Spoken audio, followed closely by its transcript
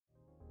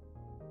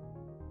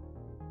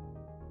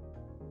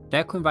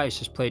Declan Rice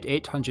has played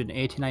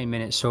 889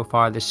 minutes so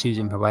far this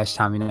season for West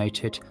Ham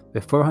United,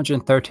 with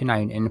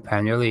 439 in the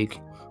Premier League,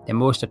 the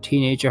most a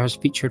teenager has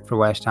featured for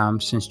West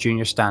Ham since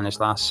Junior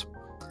Stanislas.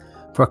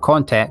 For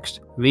context,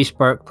 Reece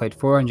Burke played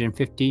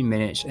 415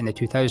 minutes in the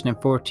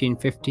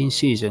 2014-15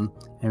 season,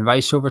 and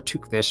Rice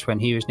overtook this when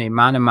he was named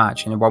man of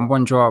match in a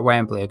 1-1 draw at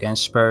Wembley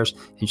against Spurs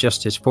in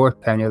just his fourth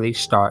Premier League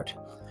start.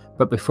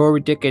 But before we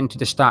dig into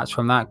the stats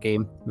from that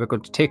game, we're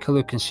going to take a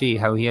look and see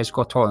how he has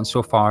got on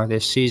so far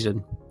this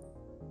season.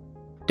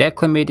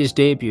 Declan made his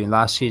debut in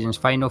last season's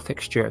final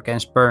fixture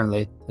against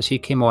Burnley as he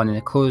came on in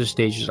the closing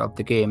stages of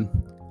the game,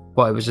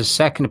 but it was his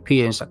second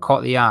appearance that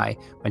caught the eye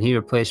when he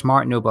replaced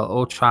Mark Noble at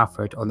Old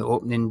Trafford on the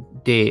opening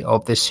day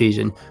of this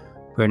season,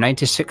 where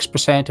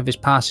 96% of his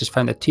passes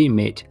found a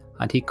teammate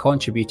and he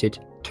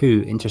contributed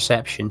 2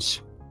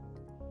 interceptions.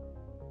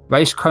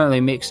 Rice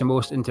currently makes the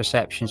most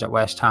interceptions at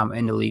West Ham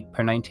in the league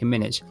per 90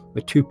 minutes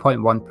with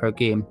 2.1 per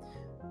game,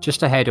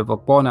 just ahead of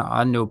Ogbonna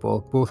and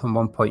Noble, both on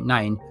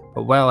 1.9,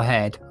 but well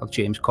ahead of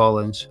James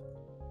Collins.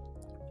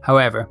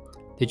 However,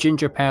 the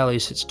Ginger Pelly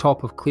sits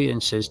top of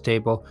clearances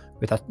table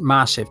with a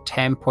massive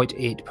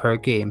 10.8 per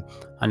game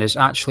and is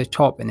actually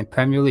top in the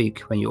Premier League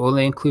when you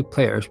only include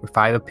players with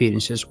 5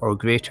 appearances or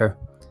greater.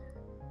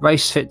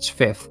 Rice sits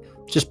 5th,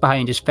 just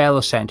behind his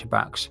fellow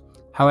centre-backs.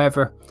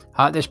 However,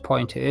 at this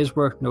point it is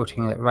worth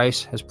noting that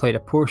Rice has played a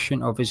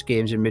portion of his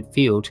games in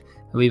midfield,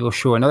 and we will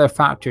show another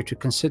factor to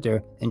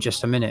consider in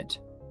just a minute.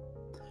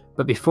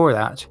 But before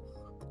that,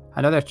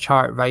 another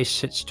chart Rice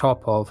sits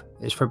top of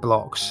is for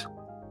blocks.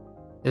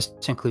 This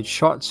includes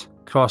shots,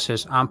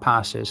 crosses and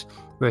passes,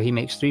 where he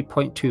makes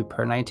 3.2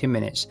 per 90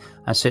 minutes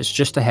and sits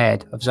just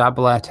ahead of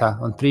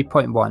Zabaleta on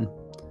 3.1,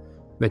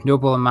 with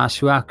Noble and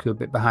Masuaku a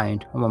bit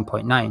behind on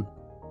 1.9.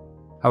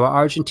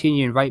 Our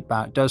Argentinian right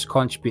back does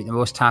contribute the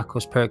most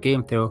tackles per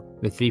game though,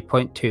 with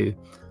 3.2,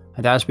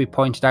 and as we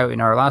pointed out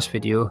in our last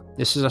video,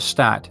 this is a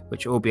stat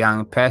which Obiang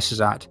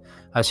impresses at,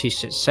 as he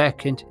sits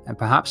second, and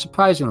perhaps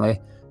surprisingly,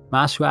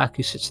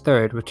 Masuaku sits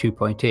third with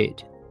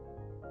 2.8.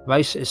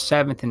 Rice is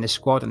 7th in the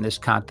squad in this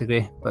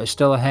category, but is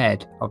still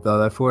ahead of the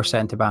other 4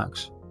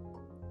 centre-backs.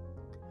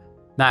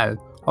 Now,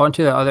 on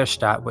to the other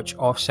stat which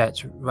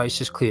offsets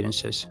Rice's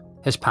clearances,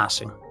 his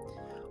passing.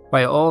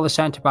 While all the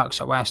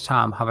centre-backs at West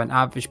Ham have an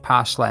average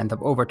pass length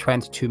of over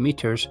 22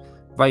 metres,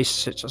 Rice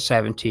sits at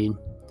 17.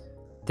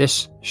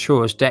 This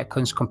shows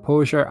Declan's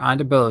composure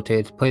and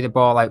ability to play the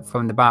ball out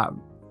from the back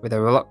with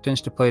a reluctance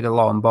to play the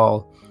long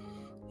ball.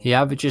 He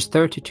averages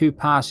 32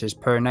 passes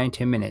per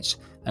 90 minutes,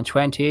 and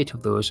 28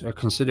 of those are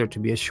considered to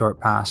be a short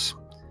pass.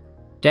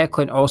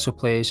 Declan also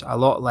plays a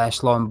lot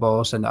less long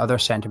balls than the other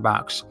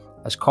centre-backs,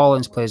 as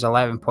Collins plays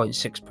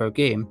 11.6 per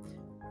game,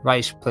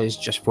 Rice plays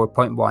just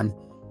 4.1,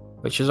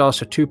 which is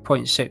also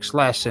 2.6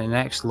 less than the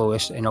next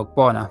lowest in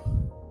Ogbonna.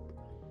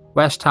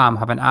 West Ham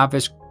have an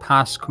average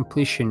pass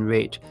completion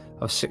rate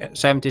of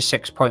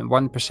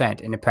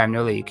 76.1% in the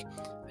Premier League,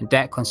 and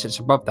Declan sits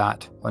above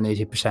that on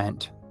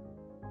 80%.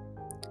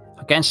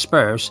 Against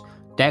Spurs,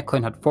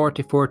 Declan had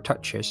 44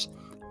 touches,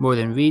 more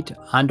than Reed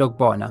and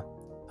Ogbonna,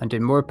 and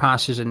did more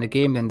passes in the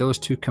game than those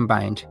two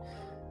combined.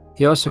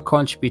 He also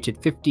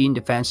contributed 15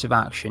 defensive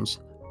actions,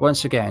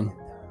 once again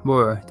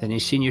more than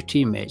his senior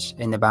teammates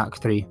in the back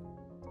 3.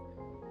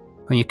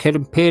 When you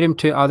compare him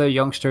to other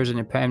youngsters in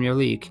the Premier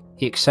League,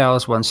 he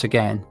excels once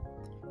again.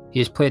 He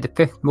has played the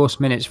 5th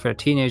most minutes for a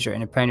teenager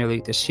in the Premier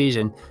League this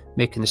season,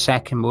 making the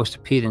 2nd most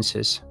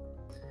appearances.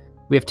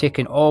 We have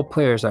taken all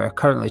players that are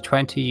currently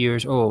 20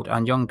 years old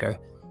and younger,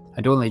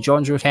 and only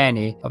John Joe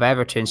Kenny of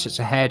Everton sits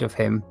ahead of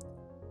him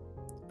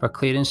for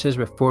clearances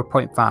with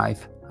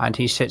 4.5, and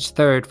he sits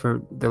 3rd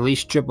for the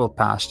least dribble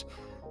passed,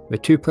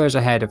 with 2 players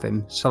ahead of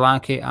him,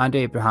 Solanke and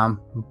Abraham,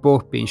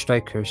 both being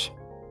strikers.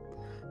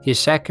 He is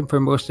 2nd for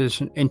most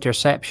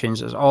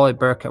interceptions as Ollie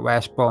Burke at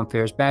West Brom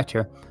fares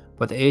better,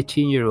 but the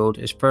 18-year-old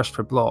is 1st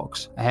for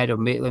blocks, ahead of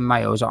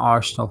Maitland-Niles at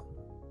Arsenal.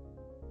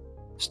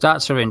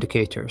 Stats are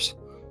indicators,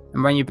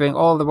 and when you bring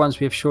all the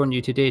ones we have shown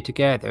you today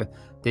together,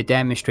 they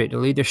demonstrate the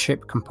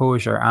leadership,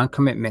 composure and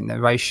commitment that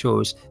Rice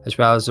shows, as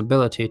well as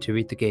ability to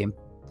read the game.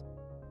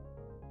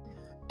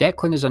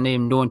 Declan is a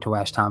name known to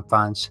West Ham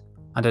fans,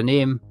 and a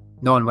name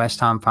non-West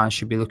Ham fans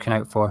should be looking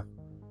out for.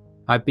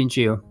 I've been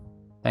Gio,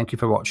 thank you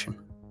for watching.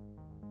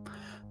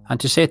 And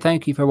to say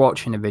thank you for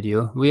watching the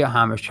video, we at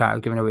Hammers Chat are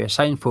giving away a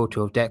signed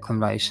photo of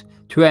Declan Rice.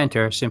 To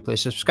enter, simply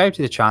subscribe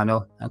to the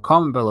channel and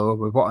comment below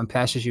with what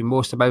impresses you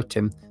most about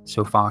him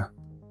so far.